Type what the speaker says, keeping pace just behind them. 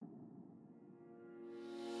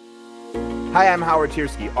Hi, I'm Howard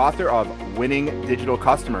Tiersky, author of Winning Digital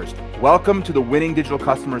Customers. Welcome to the Winning Digital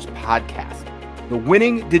Customers podcast. The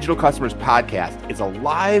Winning Digital Customers podcast is a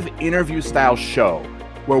live interview-style show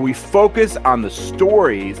where we focus on the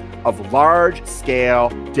stories of large-scale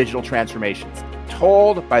digital transformations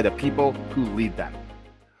told by the people who lead them.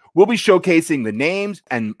 We'll be showcasing the names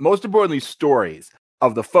and, most importantly, stories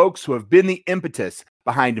of the folks who have been the impetus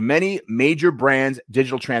behind many major brands'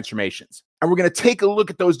 digital transformations. And we're going to take a look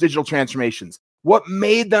at those digital transformations. What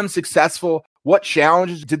made them successful? What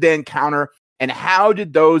challenges did they encounter? And how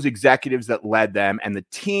did those executives that led them and the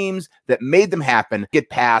teams that made them happen get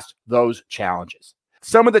past those challenges?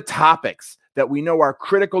 Some of the topics that we know are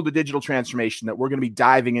critical to digital transformation that we're going to be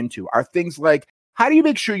diving into are things like, how do you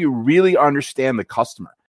make sure you really understand the customer?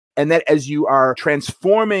 And that as you are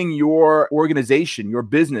transforming your organization, your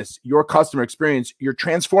business, your customer experience, you're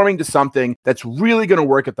transforming to something that's really going to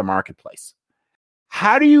work at the marketplace.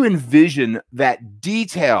 How do you envision that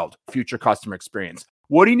detailed future customer experience?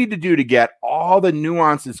 What do you need to do to get all the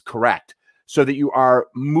nuances correct so that you are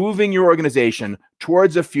moving your organization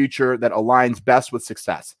towards a future that aligns best with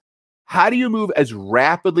success? How do you move as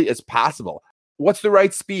rapidly as possible? What's the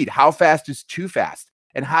right speed? How fast is too fast?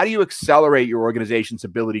 And how do you accelerate your organization's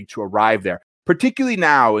ability to arrive there, particularly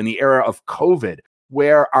now in the era of COVID,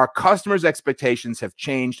 where our customers' expectations have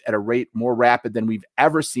changed at a rate more rapid than we've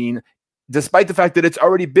ever seen, despite the fact that it's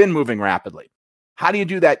already been moving rapidly? How do you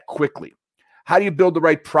do that quickly? How do you build the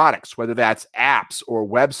right products, whether that's apps or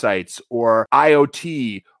websites or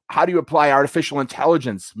IoT? How do you apply artificial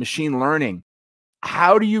intelligence, machine learning?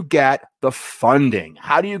 How do you get the funding?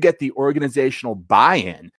 How do you get the organizational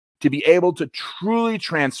buy-in to be able to truly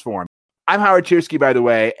transform? I'm Howard Tiersky, by the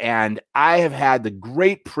way, and I have had the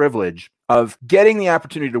great privilege of getting the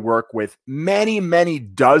opportunity to work with many, many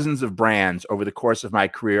dozens of brands over the course of my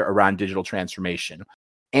career around digital transformation.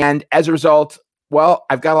 And as a result, well,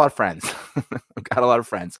 I've got a lot of friends.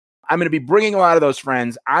 I'm going to be bringing a lot of those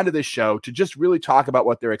friends onto this show to just really talk about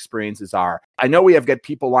what their experiences are. I know we have got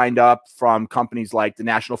people lined up from companies like the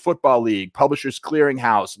National Football League, Publishers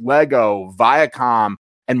Clearinghouse, Lego, Viacom,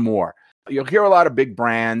 and more. You'll hear a lot of big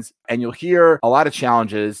brands and you'll hear a lot of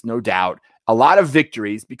challenges, no doubt, a lot of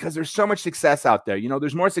victories because there's so much success out there. You know,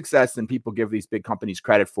 there's more success than people give these big companies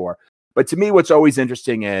credit for. But to me, what's always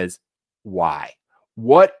interesting is why?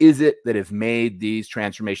 What is it that have made these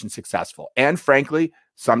transformations successful? And frankly,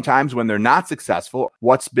 sometimes when they're not successful,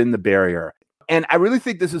 what's been the barrier? And I really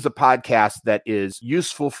think this is a podcast that is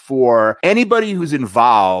useful for anybody who's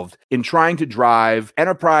involved in trying to drive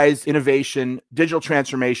enterprise innovation, digital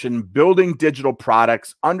transformation, building digital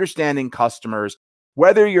products, understanding customers,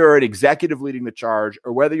 whether you're an executive leading the charge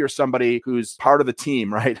or whether you're somebody who's part of the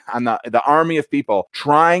team, right, on the army of people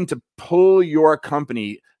trying to pull your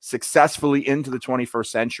company successfully into the 21st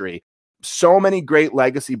century. So many great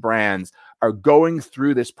legacy brands are going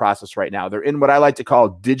through this process right now. They're in what I like to call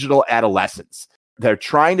digital adolescence. They're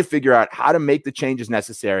trying to figure out how to make the changes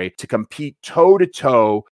necessary to compete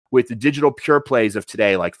toe-to-toe with the digital pure plays of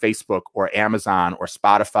today, like Facebook or Amazon or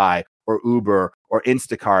Spotify or Uber or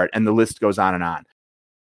Instacart, and the list goes on and on.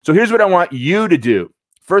 So here's what I want you to do.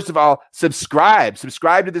 First of all, subscribe to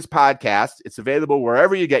this podcast. It's available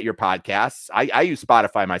wherever you get your podcasts. I use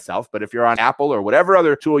Spotify myself, but if you're on Apple or whatever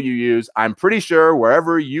other tool you use, I'm pretty sure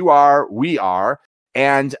wherever you are, we are.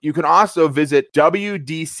 And you can also visit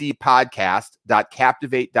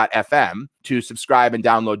wdcpodcast.captivate.fm to subscribe and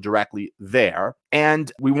download directly there. And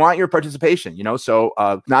we want your participation, so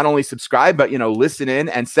not only subscribe, but, listen in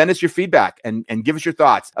and send us your feedback and give us your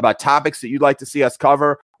thoughts about topics that you'd like to see us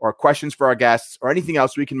cover or questions for our guests or anything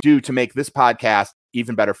else we can do to make this podcast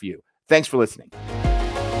even better for you. Thanks for listening.